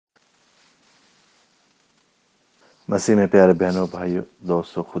مسیح میں پیارے بہنوں بھائیوں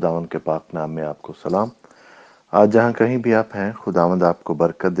دوستوں، خداوند کے پاک نام میں آپ کو سلام۔ آج جہاں کہیں بھی آپ ہیں، خداوند آپ کو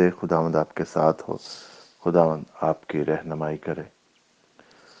برکت دے، خداوند آپ کے ساتھ ہو، خداوند آپ کی رہنمائی کرے۔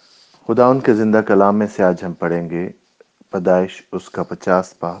 خداوند کے زندہ کلام میں سے آج ہم پڑھیں گے پیدائش اس کا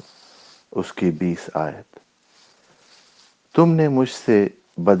 50 باب، اس کی 20 آیت۔ تم نے مجھ سے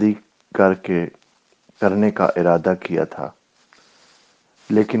بدی کرنے کا ارادہ کیا تھا،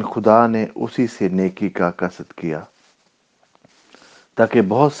 لیکن خدا نے اسی سے نیکی کا قصد کیا تاکہ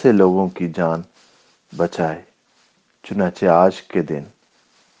بہت سے لوگوں کی جان بچائے۔ چنانچہ آج کے دن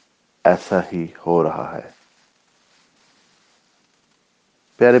ایسا ہی ہو رہا ہے۔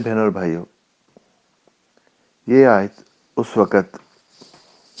 پیارے بہنوں اور بھائیوں، یہ آیت اس وقت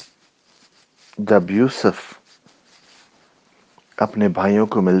جب یوسف اپنے بھائیوں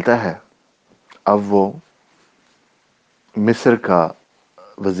کو ملتا ہے، اب وہ مصر کا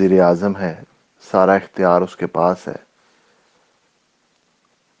وزیر اعظم ہے، سارا اختیار اس کے پاس ہے،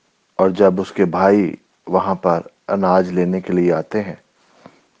 اور جب اس کے بھائی وہاں پر اناج لینے کے لیے آتے ہیں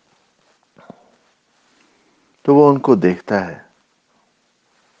تو وہ ان کو دیکھتا ہے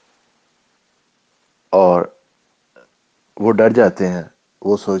اور وہ ڈر جاتے ہیں۔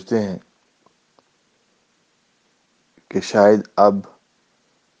 وہ سوچتے ہیں کہ شاید اب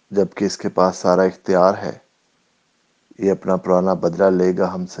جب کہ اس کے پاس سارا اختیار ہے، یہ اپنا پرانا بدلہ لے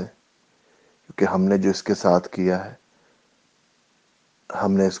گا ہم سے، کیونکہ ہم نے جو اس کے ساتھ کیا ہے،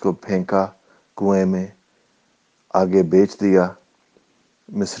 ہم نے اس کو پھینکا کنویں میں، آگے بیچ دیا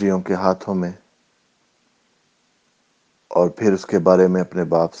مصریوں کے ہاتھوں میں، اور پھر اس کے بارے میں اپنے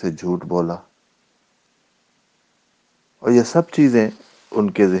باپ سے جھوٹ بولا، اور یہ سب چیزیں ان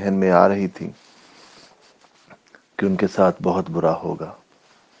کے ذہن میں آ رہی تھیں کہ ان کے ساتھ بہت برا ہوگا۔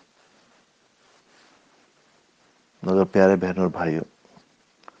 مگر پیارے بہنوں اور بھائیوں،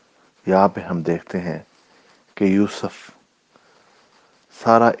 یہاں پہ ہم دیکھتے ہیں کہ یوسف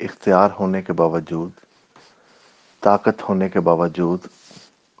سارا اختیار ہونے کے باوجود، طاقت ہونے کے باوجود،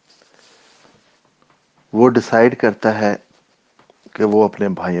 وہ ڈیسائیڈ کرتا ہے کہ وہ اپنے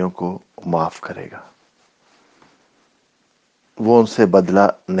بھائیوں کو معاف کرے گا، وہ ان سے بدلہ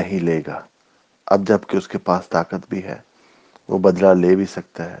نہیں لے گا۔ اب جب کہ اس کے پاس طاقت بھی ہے، وہ بدلہ لے بھی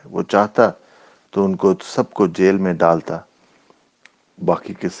سکتا ہے، وہ چاہتا تو ان کو سب کو جیل میں ڈالتا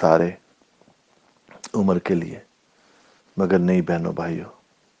باقی کے سارے عمر کے لیے، مگر نہیں بہنوں بھائیوں،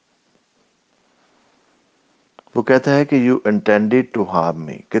 وہ کہتا ہے کہ یو انٹینڈیڈ ٹو ہارم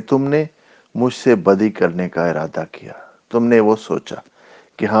می، کہ تم نے مجھ سے بدی کرنے کا ارادہ کیا، تم نے وہ سوچا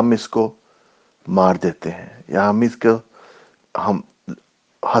کہ ہم اس کو مار دیتے ہیں، یا ہم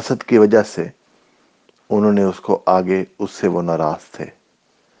حسد کی وجہ سے انہوں نے اس کو آگے، اس سے وہ ناراض تھے،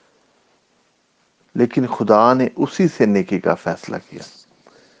 لیکن خدا نے اسی سے نیکی کا فیصلہ کیا۔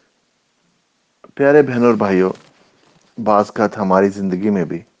 پیارے بہنوں اور بھائیوں، بعض اوقات ہماری زندگی میں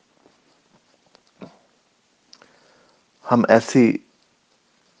بھی ہم ایسی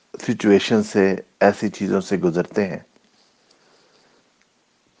سچویشن سے، ایسی چیزوں سے گزرتے ہیں،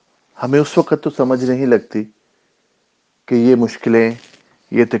 ہمیں اس وقت تو سمجھ نہیں لگتی کہ یہ مشکلیں،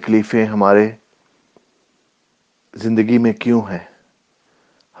 یہ تکلیفیں ہمارے زندگی میں کیوں ہیں،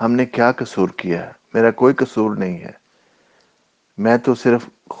 ہم نے کیا قصور کیا ہے؟ میرا کوئی قصور نہیں ہے، میں تو صرف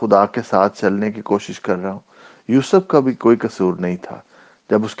خدا کے ساتھ چلنے کی کوشش کر رہا ہوں۔ یوسف کا بھی کوئی قصور نہیں تھا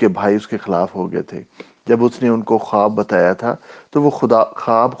جب اس کے بھائی اس کے خلاف ہو گئے تھے، جب اس نے ان کو خواب بتایا تھا تو وہ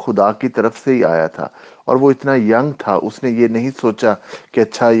خواب خدا کی طرف سے ہی آیا تھا، اور وہ اتنا ینگ تھا، اس نے یہ نہیں سوچا کہ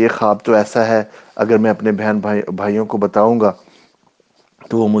اچھا یہ خواب تو ایسا ہے، اگر میں اپنے بھائیوں کو بتاؤں گا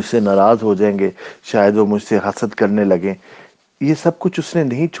تو وہ مجھ سے ناراض ہو جائیں گے، شاید وہ مجھ سے حسد کرنے لگیں۔ یہ سب کچھ اس نے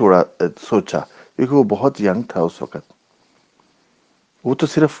نہیں سوچا، کیونکہ وہ بہت ینگ تھا اس وقت۔ وہ تو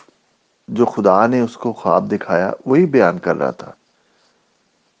صرف جو خدا نے اس کو خواب دکھایا وہی بیان کر رہا تھا،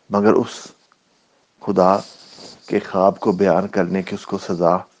 مگر اس خدا کے خواب کو بیان کرنے کی اس کو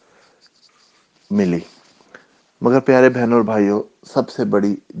سزا ملی۔ مگر پیارے بہنوں اور بھائیوں، سب سے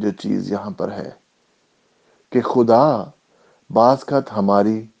بڑی جو چیز یہاں پر ہے کہ خدا بعض کا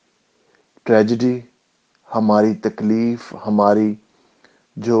ہماری ٹریجڈی، ہماری تکلیف، ہماری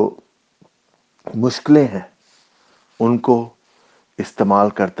جو مشکلیں ہیں، ان کو استعمال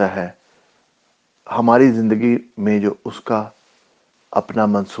کرتا ہے ہماری زندگی میں، جو اس کا اپنا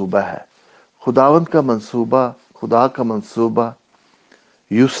منصوبہ ہے۔ خداوند کا منصوبہ، خدا کا منصوبہ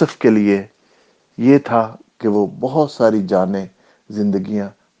یوسف کے لیے یہ تھا کہ وہ بہت ساری جانیں، زندگیاں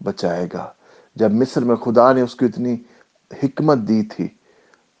بچائے گا۔ جب مصر میں خدا نے اس کو اتنی حکمت دی تھی،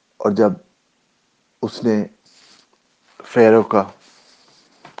 اور جب اس نے فیرو کا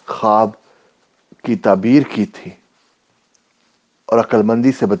خواب کی تعبیر کی تھی اور عقل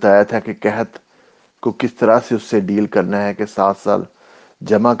مندی سے بتایا تھا کہ قحط کو کس طرح سے اس سے ڈیل کرنا ہے کہ 7 سال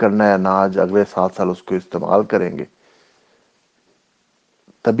جمع کرنا ہے اناج، اگلے 7 سال اس کو استعمال کریں گے.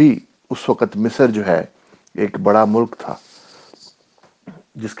 تبھی اس وقت مصر جو ہے ایک بڑا ملک تھا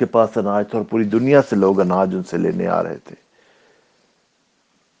جس کے پاس اناج تھا، اور پوری دنیا سے لوگ اناج ان سے لینے آ رہے تھے.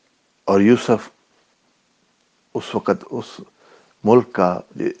 اور یوسف اس وقت اس ملک کا،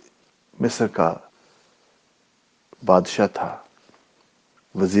 مصر کا بادشاہ تھا،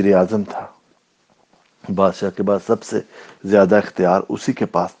 وزیر اعظم تھا. بادشاہ کے بعد سب سے زیادہ اختیار اسی کے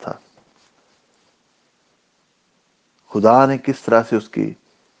پاس تھا. خدا نے کس طرح سے اس کی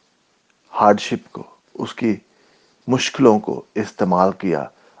ہارڈشپ کو، اس کی مشکلوں کو استعمال کیا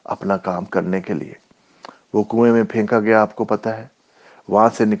اپنا کام کرنے کے لیے. وہ کنویں میں پھینکا گیا، آپ کو پتا ہے. وہاں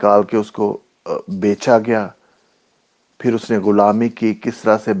سے نکال کے اس کو بیچا گیا. پھر اس نے غلامی کی، کس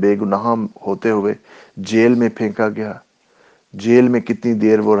طرح سے بے گناہ ہوتے ہوئے جیل میں پھینکا گیا. جیل میں کتنی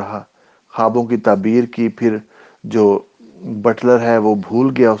دیر وہ رہا، خوابوں کی تعبیر کی. پھر جو بٹلر ہے وہ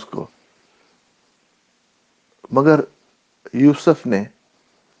بھول گیا اس کو. مگر یوسف نے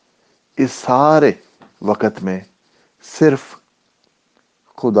اس سارے وقت میں صرف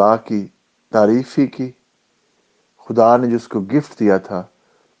خدا کی تعریف ہی کی. خدا نے جس کو گفٹ دیا تھا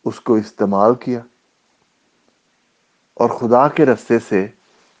اس کو استعمال کیا، اور خدا کے رستے سے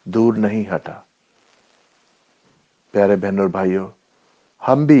دور نہیں ہٹا. پیارے بہن اور بھائیوں،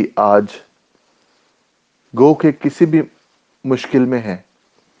 ہم بھی آج گو کہ کسی بھی مشکل میں ہیں،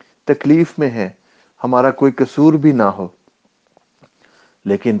 تکلیف میں ہیں، ہمارا کوئی قصور بھی نہ ہو،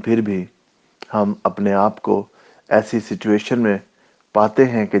 لیکن پھر بھی ہم اپنے آپ کو ایسی سچویشن میں پاتے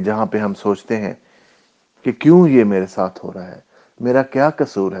ہیں کہ جہاں پہ ہم سوچتے ہیں کہ کیوں یہ میرے ساتھ ہو رہا ہے، میرا کیا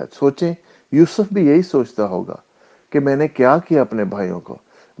قصور ہے. سوچیں، یوسف بھی یہی سوچتا ہوگا کہ میں نے کیا کیا اپنے بھائیوں کو،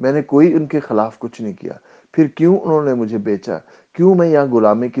 میں نے کوئی ان کے خلاف کچھ نہیں کیا، پھر کیوں انہوں نے مجھے بیچا، کیوں میں یہاں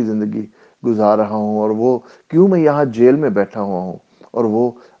غلامی کی زندگی گزار رہا ہوں، اور وہ کیوں میں یہاں جیل میں بیٹھا ہوا ہوں، اور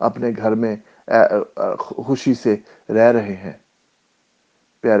وہ اپنے گھر میں خوشی سے رہ رہے ہیں.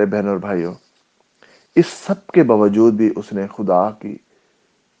 پیارے بہن اور بھائیوں، اس سب کے باوجود بھی اس نے خدا کی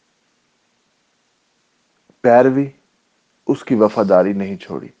پیروی، اس کی وفاداری نہیں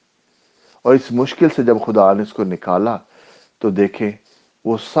چھوڑی. اور اس مشکل سے جب خدا نے اس کو نکالا تو دیکھیں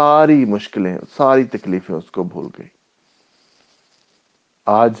وہ ساری مشکلیں، ساری تکلیفیں اس کو بھول گئی.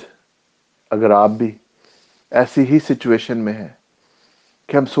 آج اگر آپ بھی ایسی ہی سچویشن میں ہیں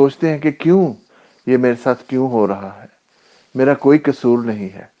کہ ہم سوچتے ہیں کہ کیوں یہ میرے ساتھ کیوں ہو رہا ہے، میرا کوئی قصور نہیں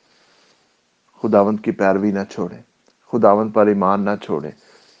ہے، خداوند کی پیروی نہ چھوڑیں، خداوند پر ایمان نہ چھوڑیں،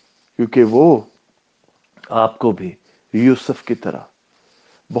 کیونکہ وہ آپ کو بھی یوسف کی طرح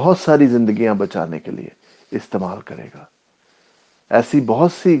بہت ساری زندگیاں بچانے کے لیے استعمال کرے گا. ایسی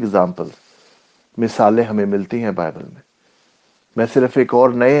بہت سی اگزامپل، مثالیں ہمیں ملتی ہیں بائبل میں. میں صرف ایک اور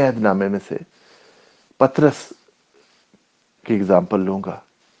نئے عہد نامے میں سے پترس کی اگزامپل لوں گا.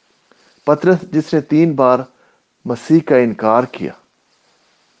 پترس جس نے 3 بار مسیح کا انکار کیا،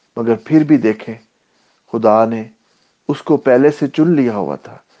 مگر پھر بھی دیکھیں خدا نے اس کو پہلے سے چن لیا ہوا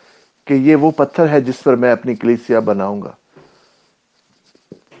تھا کہ یہ وہ پتھر ہے جس پر میں اپنی کلیسیا بناؤں گا.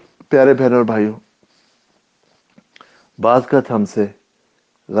 پیارے بہنوں اور بھائیوں، بعض اوقات ہم سے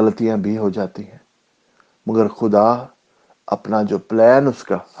غلطیاں بھی ہو جاتی ہیں، مگر خدا اپنا جو پلان اس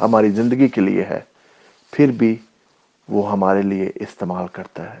کا ہماری زندگی کے لیے ہے، پھر بھی وہ ہمارے لیے استعمال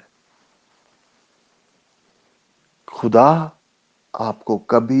کرتا ہے. خدا آپ کو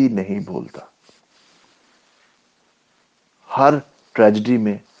کبھی نہیں بھولتا. ہر ٹریجڈی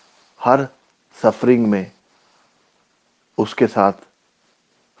میں، ہر سفرنگ میں اس کے ساتھ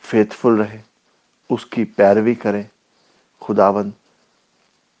فیتھفل رہے، اس کی پیروی کریں. خداوند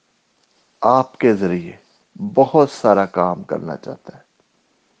آپ کے ذریعے بہت سارا کام کرنا چاہتا ہے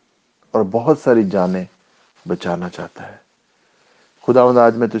اور بہت ساری جانیں بچانا چاہتا ہے. خداوند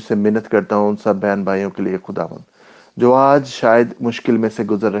آج میں تجھ سے منت کرتا ہوں ان سب بہن بھائیوں کے لیے خداوند جو آج شاید مشکل میں سے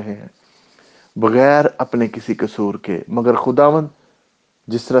گزر رہے ہیں بغیر اپنے کسی قصور کے، مگر خداوند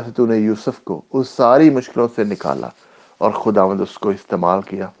جس طرح سے تو نے یوسف کو اس ساری مشکلوں سے نکالا اور خداوند اس کو استعمال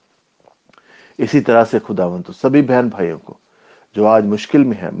کیا، اسی طرح سے خداوند تو سبھی بہن بھائیوں کو جو آج مشکل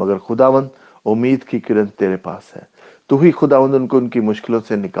میں ہے، مگر خداوند امید کی کرن تیرے پاس ہے، تو ہی خداوند ان کو ان کی مشکلوں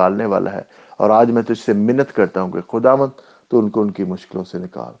سے نکالنے والا ہے. اور آج میں تجھ سے منت کرتا ہوں کہ خداوند تو ان کو ان کی مشکلوں سے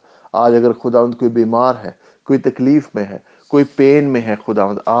نکال. آج اگر خداوند کوئی بیمار ہے، کوئی تکلیف میں ہے، کوئی پین میں ہے،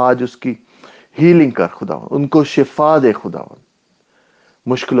 خداوند آج اس کی ہیلنگ کر. خداوند ان کو شفا دے. خداوند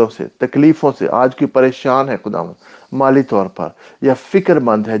مشکلوں سے، تکلیفوں سے، آج کی پریشان ہے خداوند مالی طور پر یا فکر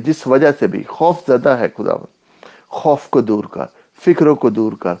مند ہے، جس وجہ سے بھی خوف زدہ ہے، خداوند خوف کو دور کر، فکروں کو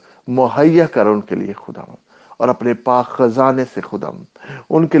دور کر، مہیا کر ان کے لیے خداوند، اور اپنے پاک خزانے سے خداوند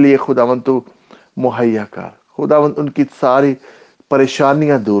ان کے لیے خداوند تو مہیا کر، خداوند ان کی ساری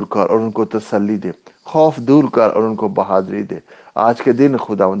پریشانیاں دور کر اور ان کو تسلی دے، خوف دور کر اور ان کو بہادری دے۔ آج کے دن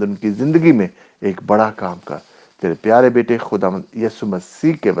خداوند ان کی زندگی میں ایک بڑا کام کر، تیرے پیارے بیٹے خداوند یسوع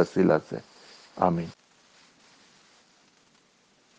مسیح کے وسیلہ سے، آمین۔